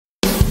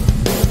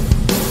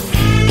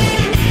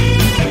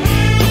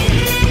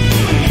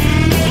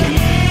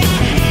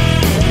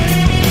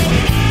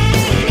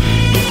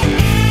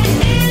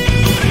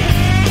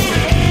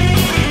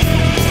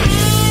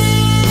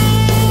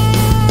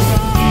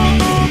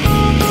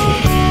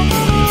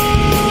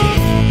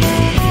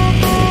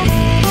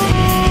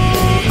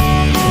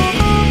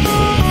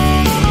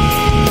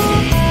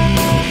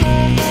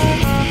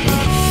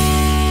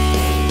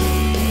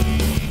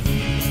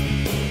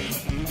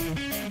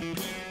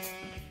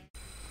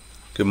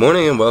Good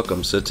morning and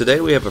welcome. So today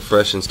we have a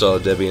fresh install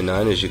of Debian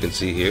 9, as you can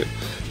see here.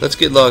 Let's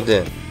get logged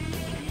in.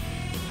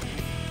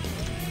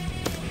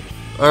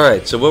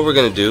 Alright, so what we're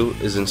going to do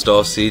is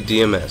install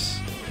SeedDMS.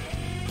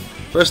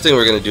 First thing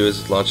we're going to do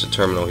is launch the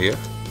terminal here,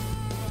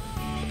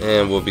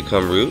 and we'll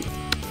become root.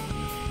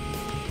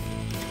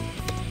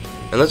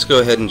 And let's go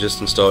ahead and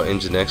just install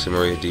Nginx and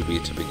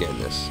MariaDB to begin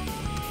this.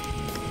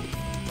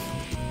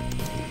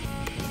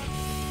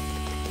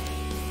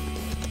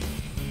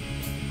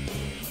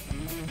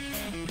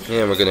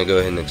 And we're going to go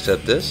ahead and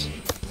accept this.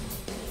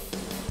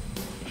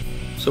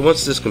 So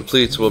once this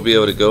completes, we'll be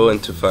able to go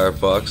into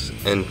Firefox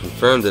and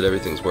confirm that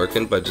everything's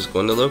working by just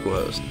going to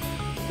localhost.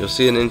 You'll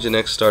see an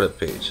Nginx startup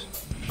page.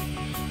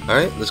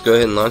 Alright, let's go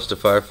ahead and launch the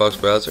Firefox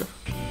browser.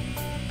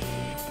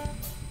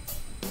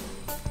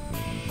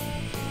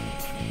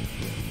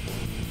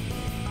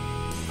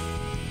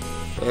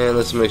 And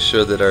let's make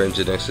sure that our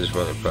Nginx is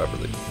running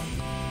properly. So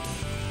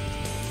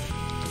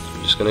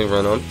I'm just going to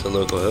run on to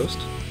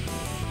localhost.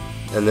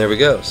 And there we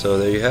go. So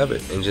there you have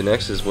it.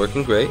 Nginx is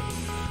working great.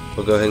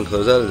 We'll go ahead and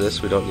close out of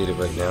this. We don't need it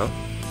right now.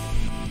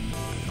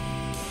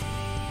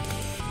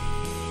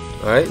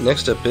 Alright,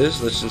 next up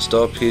is let's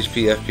install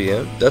PHP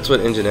FPM. That's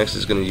what Nginx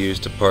is going to use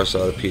to parse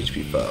all the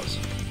PHP files.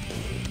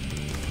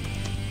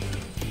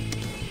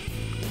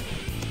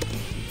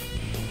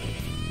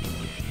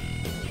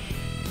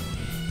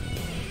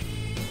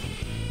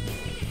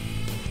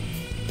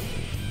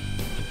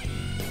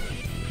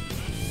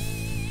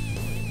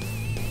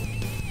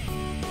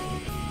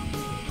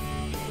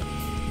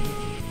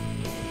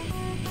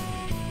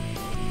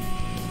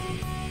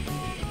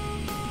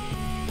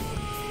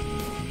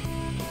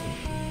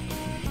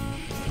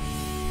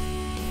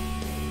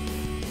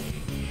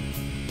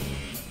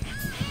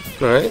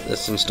 Alright,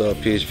 let's install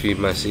PHP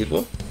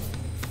MySQL.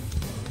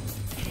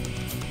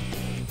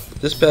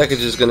 This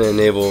package is going to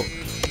enable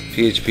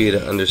PHP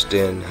to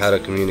understand how to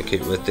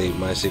communicate with a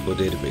MySQL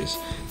database.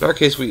 In our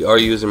case, we are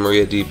using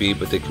MariaDB,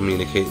 but they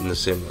communicate in the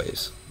same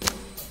ways.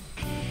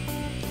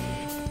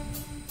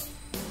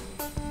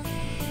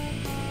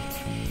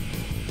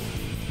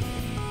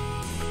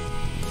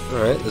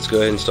 Alright, let's go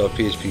ahead and install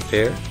PHP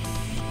pair.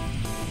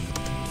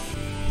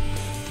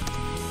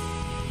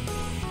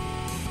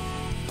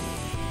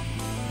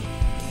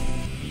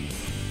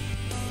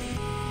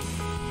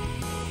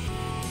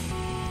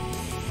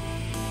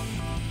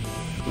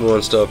 We'll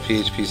install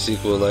PHP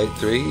SQLite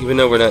 3. Even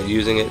though we're not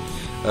using it,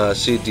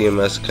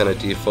 SeedDMS kind of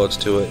defaults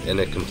to it and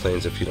it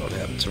complains if you don't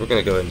have it. So we're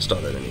going to go ahead and install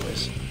that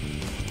anyways.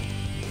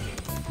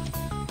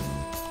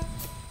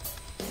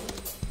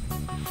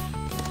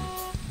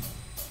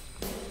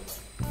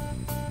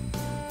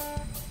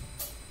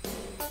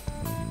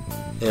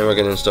 And we're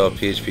going to install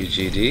PHP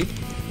GD.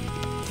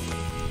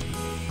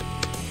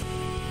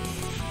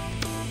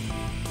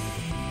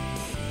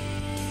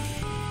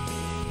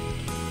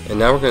 And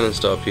now we're going to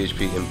install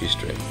PHP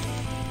MPString.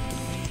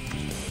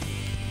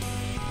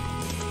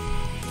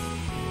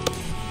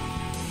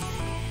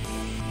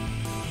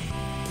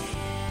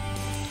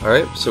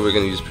 Alright, so we're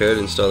going to use pair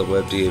to install the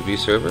web DAV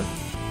server.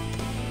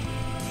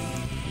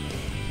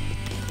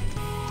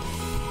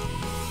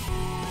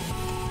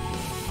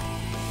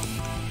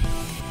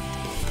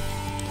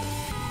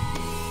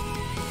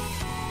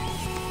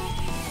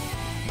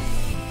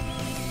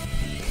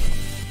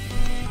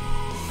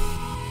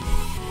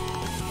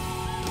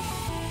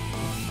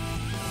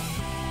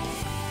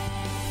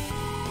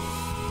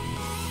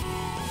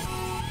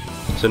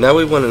 So now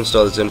we want to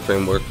install the Zen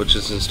framework, which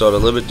is installed a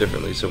little bit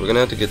differently, so we're going to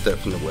have to get that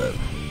from the web.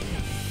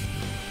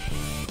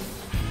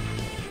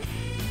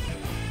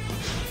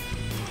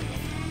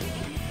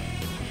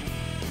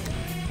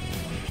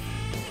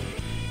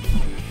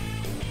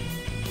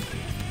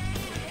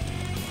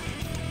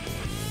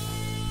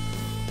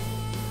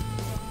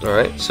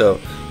 Alright, so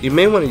you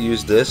may want to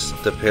use this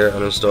to pair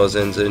uninstall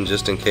Zen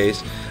just in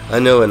case. I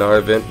know in our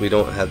event we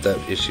don't have that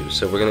issue,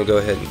 so we're going to go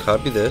ahead and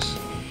copy this.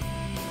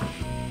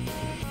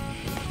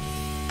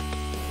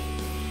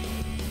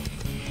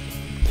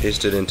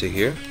 Paste it into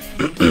here.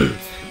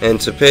 And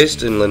to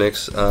paste in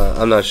Linux,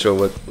 I'm not sure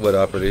what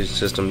operating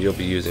system you'll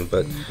be using,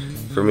 but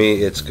for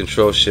me it's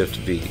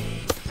Control-Shift-V.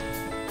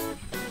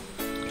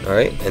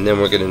 Alright, and then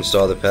we're going to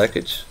install the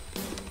package.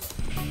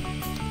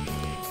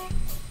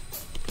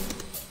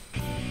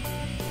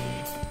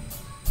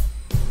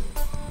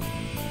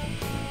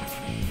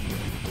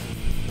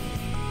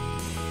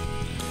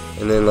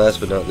 And then last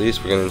but not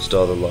least, we're going to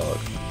install the log.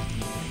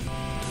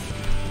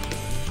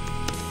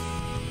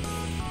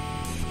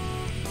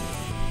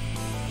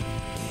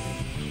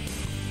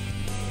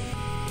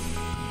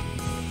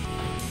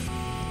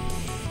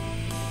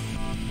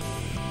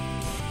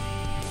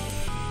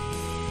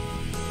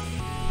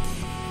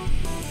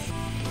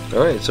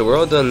 Alright, so we're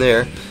all done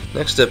there.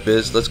 Next step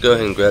is, let's go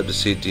ahead and grab the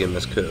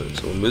SeedDMS code.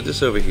 So we'll move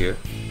this over here.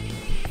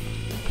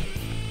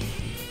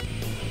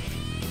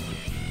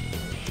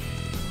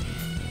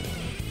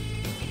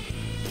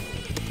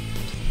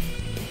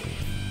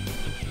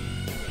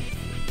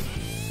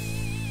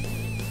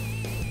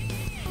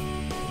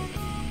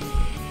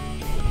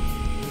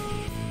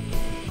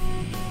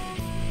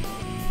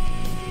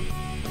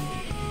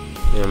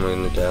 And we're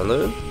going to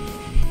download.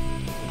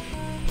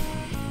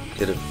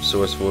 Get a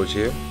source forge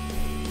here.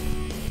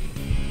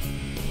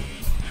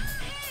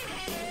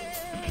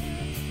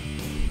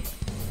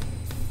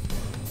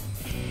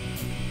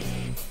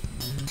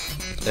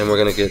 And we're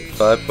going to get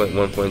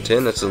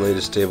 5.1.10, that's the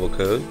latest stable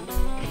code.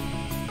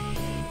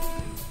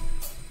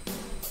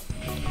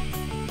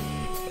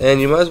 And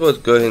you might as well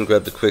go ahead and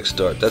grab the quick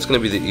start. That's going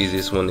to be the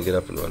easiest one to get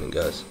up and running,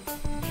 guys.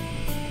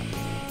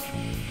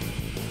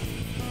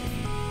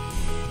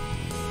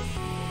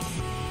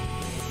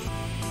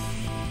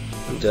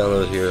 And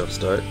download here will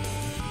start.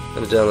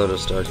 And the download will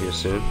start here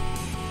soon.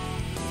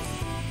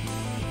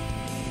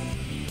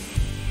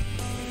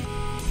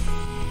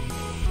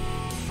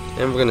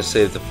 And we're going to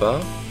save the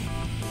file.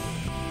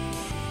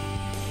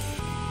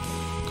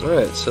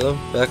 Alright, so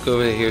back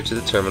over here to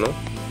the terminal.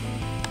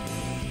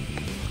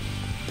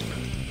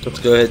 Let's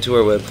go ahead to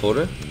our web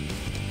folder.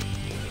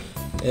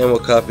 And we'll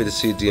copy the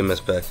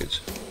SeedDMS package.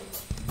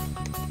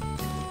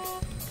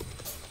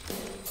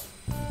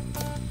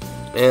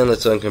 And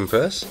let's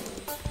uncompress.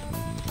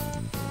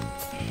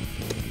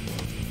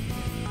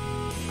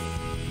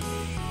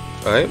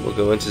 Alright, we'll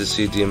go into the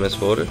SeedDMS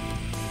folder.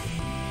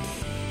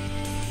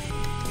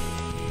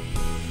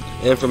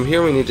 And from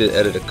here we need to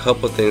edit a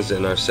couple things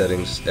in our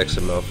settings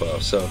XML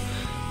file. So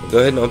we'll go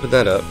ahead and open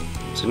that up.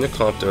 It's in your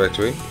comp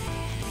directory.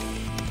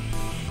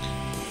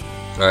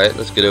 Alright,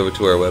 let's get over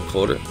to our web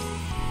folder.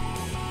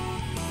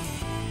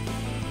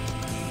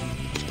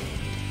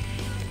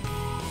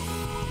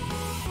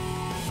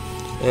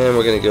 And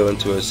we're going to go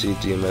into our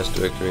SeedDMS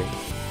directory.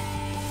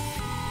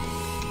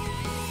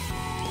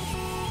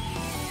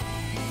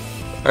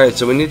 Alright,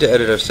 so we need to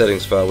edit our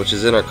settings file, which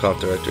is in our comp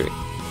directory.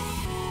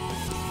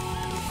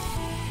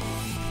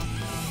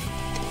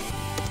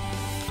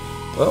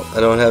 Well,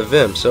 I don't have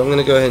Vim, so I'm going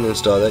to go ahead and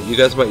install that. You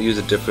guys might use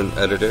a different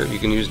editor. You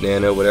can use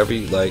Nano, whatever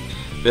you like.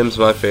 Vim's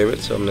my favorite,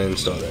 so I'm going to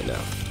install that now.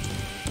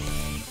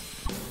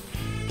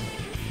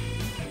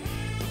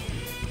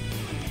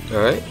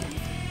 Alright,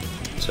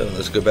 so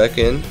let's go back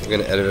in. We're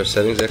going to edit our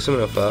settings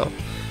XML file.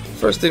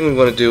 First thing we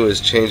want to do is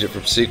change it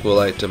from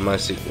SQLite to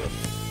MySQL.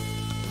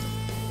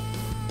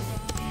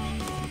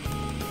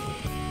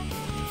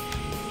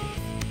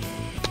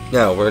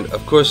 Now,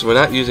 of course, we're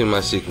not using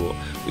MySQL.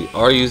 We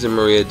are using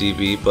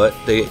MariaDB, but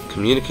they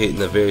communicate in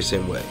the very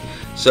same way.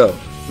 So,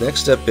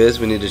 next step is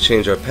we need to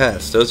change our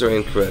paths. Those are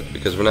incorrect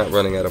because we're not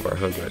running out of our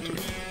home directory.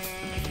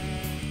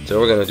 So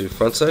we're going to do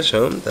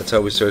 /home. That's how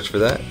we search for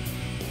that.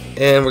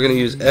 And we're going to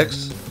use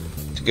X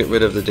to get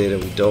rid of the data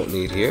we don't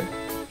need here.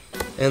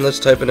 And let's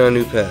type in our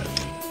new path.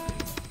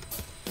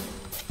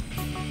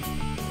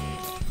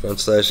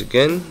 /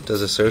 again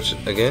does a search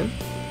again.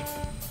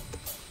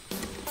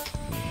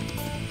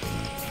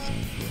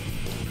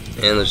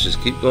 And let's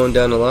just keep going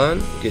down the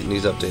line, getting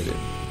these updated.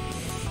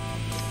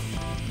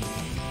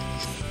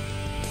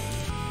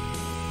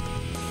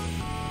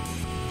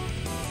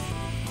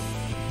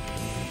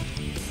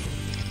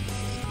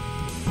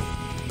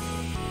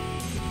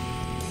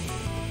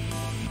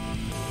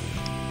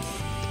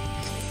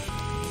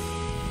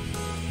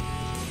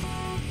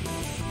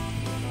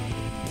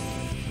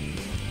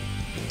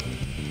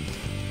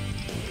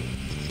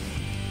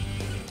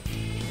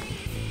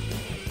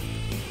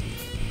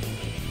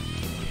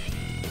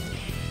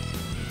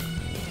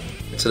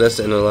 So that's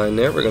the inner line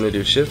there. We're going to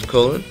do Shift:.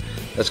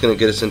 That's going to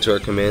get us into our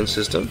command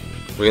system.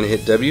 We're going to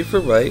hit W for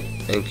write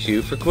and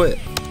Q for quit.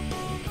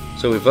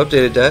 So we've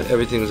updated that.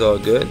 Everything's all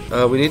good.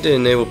 We need to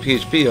enable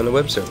PHP on the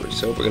web server.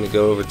 So we're going to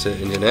go over to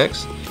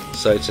Nginx,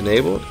 Sites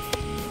Enabled,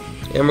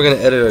 and we're going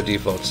to edit our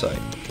default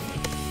site.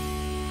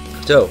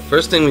 So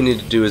first thing we need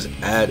to do is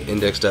add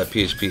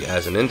index.php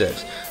as an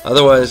index.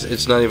 Otherwise,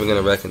 it's not even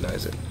going to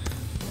recognize it.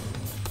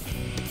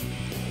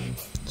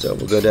 So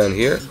we'll go down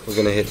here, we're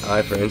going to hit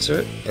I for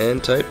insert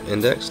and type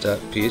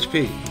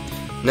index.php.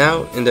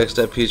 Now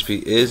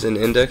index.php is an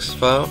index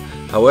file,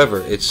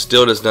 however it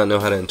still does not know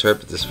how to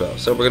interpret this file.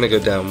 So we're going to go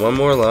down one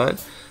more line,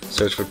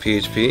 search for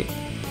PHP,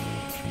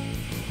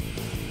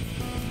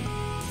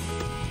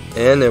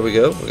 and there we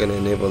go. We're going to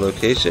enable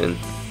location,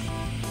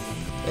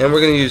 and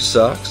we're going to use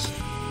socks.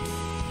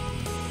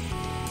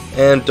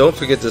 And don't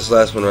forget this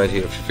last one right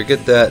here. If you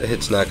forget that,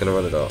 it's not going to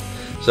run at all.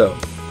 So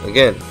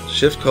again,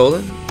 Shift:,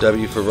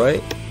 W for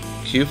write,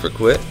 Q for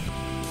quit,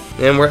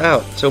 and we're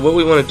out. So what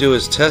we want to do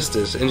is test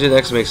this.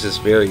 Nginx makes this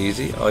very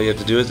easy. All you have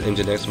to do is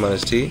Nginx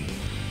 -T,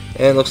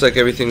 and it looks like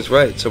everything's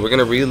right. So we're going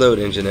to reload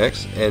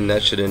Nginx, and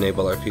that should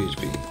enable our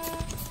PHP.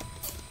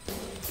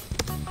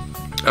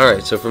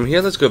 Alright, so from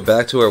here let's go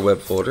back to our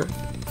web folder,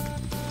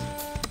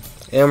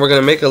 and we're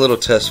going to make a little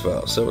test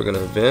file. So we're going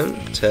to vim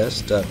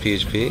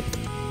test.php,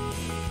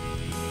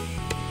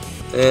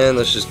 and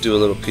let's just do a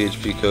little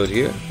PHP code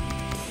here.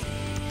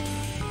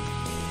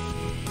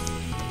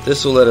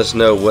 This will let us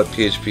know what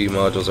PHP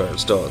modules are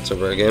installed. So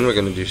we're going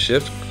to do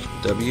Shift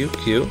W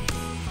Q,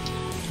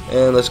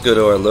 and let's go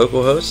to our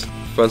localhost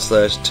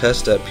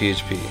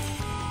 /test.php.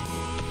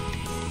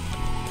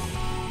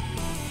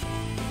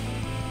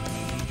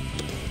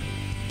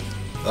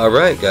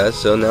 Alright guys,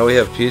 so now we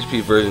have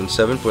PHP version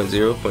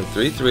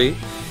 7.0.33,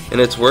 and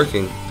it's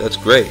working. That's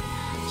great.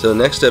 So the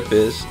next step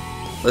is,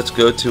 let's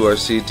go to our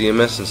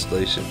SeedDMS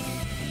installation.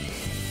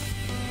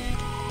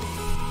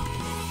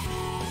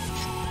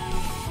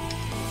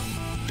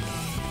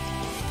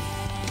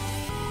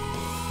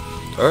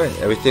 Alright,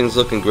 everything's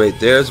looking great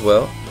there as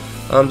well.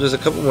 There's a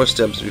couple more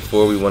steps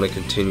before we want to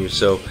continue.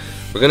 So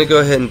we're going to go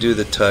ahead and do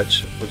the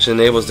touch, which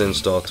enables the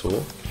install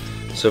tool.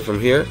 So from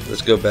here,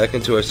 let's go back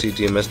into our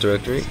SeedDMS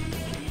directory,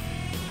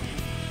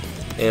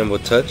 and we'll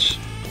touch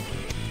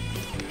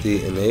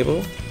the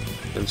enable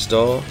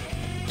install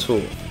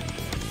tool.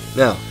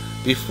 Now,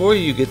 before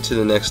you get to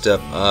the next step,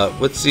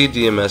 with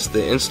SeedDMS,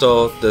 the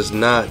install does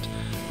not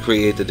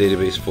create the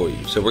database for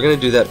you. So we're going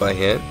to do that by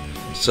hand.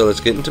 So let's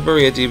get into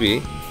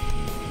MariaDB,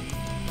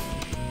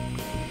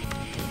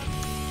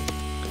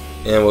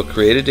 and we'll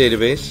create a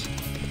database,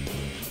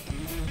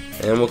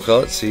 and we'll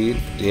call it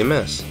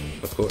SeedDMS,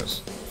 of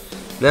course.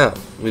 Now,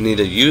 we need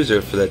a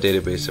user for that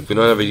database. If we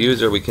don't have a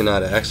user, we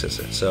cannot access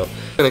it. So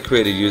I'm going to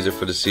create a user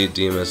for the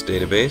SeedDMS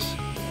database.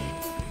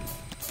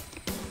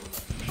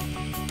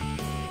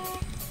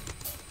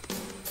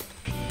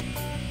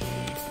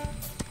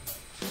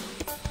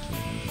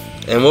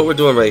 And what we're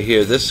doing right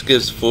here, this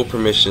gives full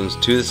permissions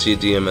to the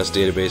SeedDMS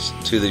database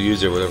to the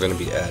user we're going to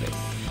be adding.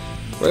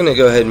 We're going to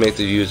go ahead and make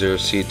the user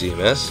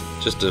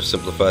SeedDMS, just to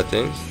simplify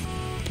things.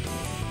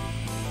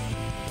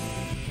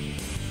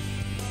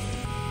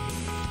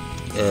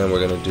 And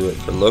we're going to do it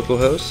for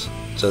localhost,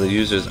 so the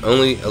user is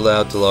only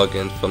allowed to log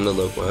in from the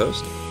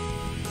localhost.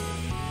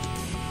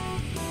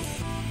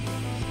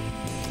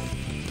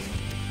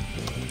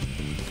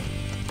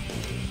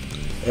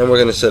 And we're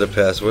going to set a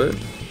password,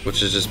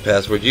 which is just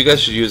password. You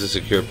guys should use a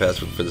secure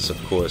password for this,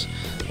 of course,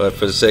 but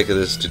for the sake of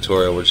this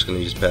tutorial, we're just going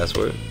to use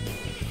password.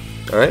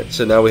 Alright,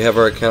 so now we have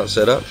our account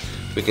set up.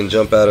 We can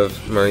jump out of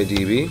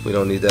MariaDB. We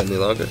don't need that any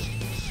longer.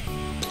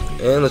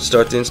 And let's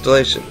start the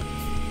installation.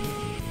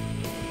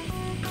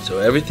 So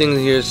everything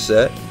here is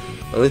set.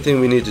 Only thing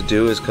we need to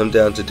do is come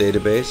down to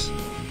database.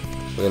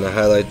 We're going to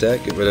highlight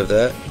that, get rid of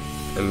that,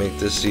 and make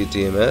this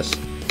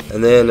SeedDMS.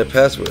 And then the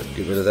password,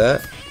 get rid of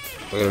that.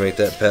 We're going to make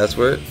that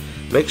password.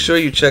 Make sure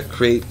you check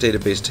create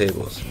database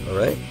tables.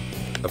 Alright?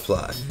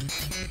 Apply.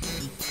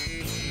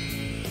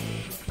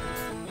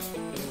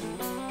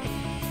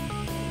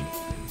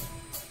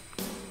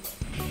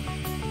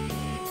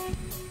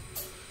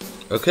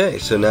 Okay,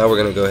 so now we're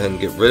going to go ahead and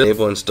get rid of the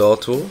enable install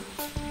tool.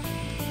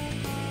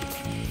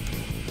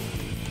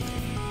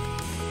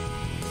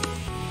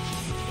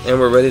 And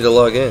we're ready to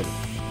log in.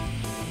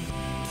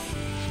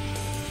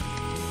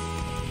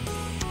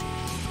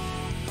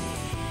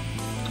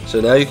 So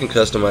now you can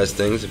customize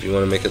things if you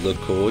want to make it look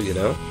cool, you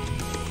know.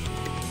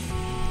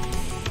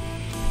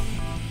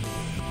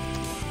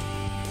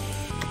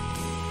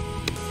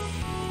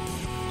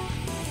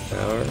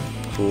 Our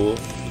cool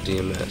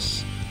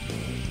DMS.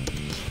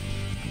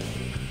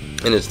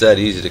 And it's that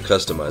easy to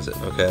customize it,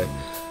 okay?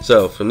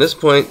 So from this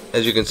point,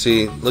 as you can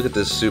see, look at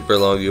this super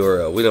long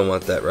URL. We don't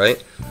want that,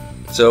 right?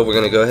 So we're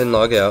going to go ahead and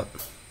log out.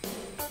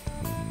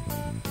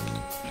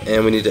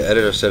 And we need to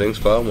edit our settings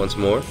file once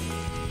more.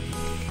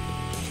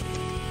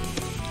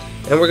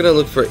 And we're going to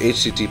look for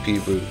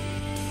HTTP root.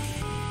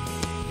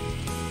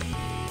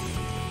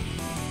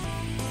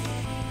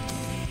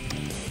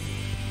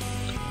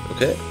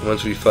 Okay,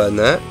 once we find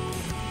that,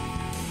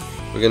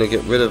 we're going to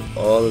get rid of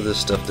all of this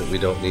stuff that we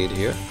don't need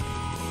here.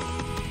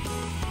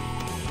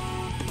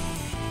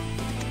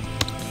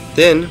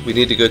 Then we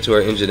need to go to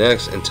our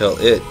Nginx and tell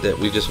it that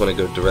we just want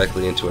to go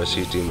directly into our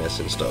SeedDMS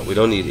install. We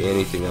don't need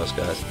anything else,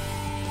 guys.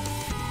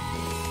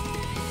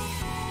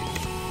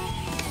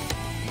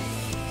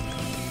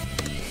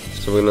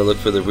 So we're going to look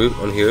for the root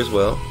on here as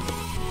well.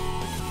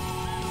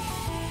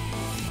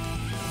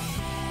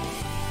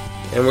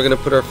 And we're going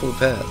to put our full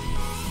path.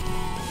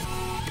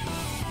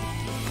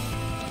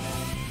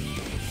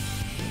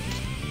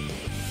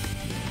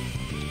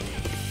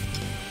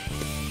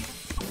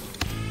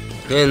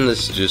 And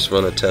let's just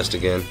run a test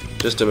again,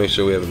 just to make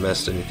sure we haven't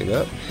messed anything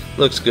up.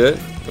 Looks good.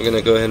 We're going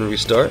to go ahead and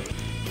restart.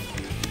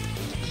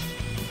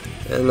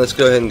 And let's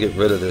go ahead and get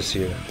rid of this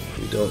here.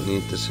 We don't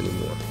need this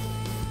anymore.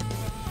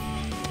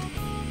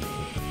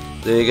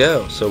 There you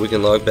go. So we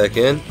can log back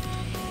in.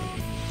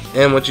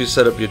 And once you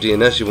set up your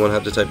DNS, you won't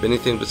have to type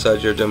anything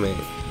besides your domain.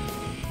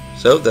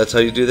 So that's how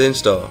you do the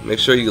install. Make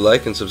sure you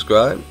like and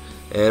subscribe,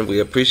 and we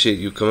appreciate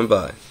you coming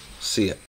by. See ya.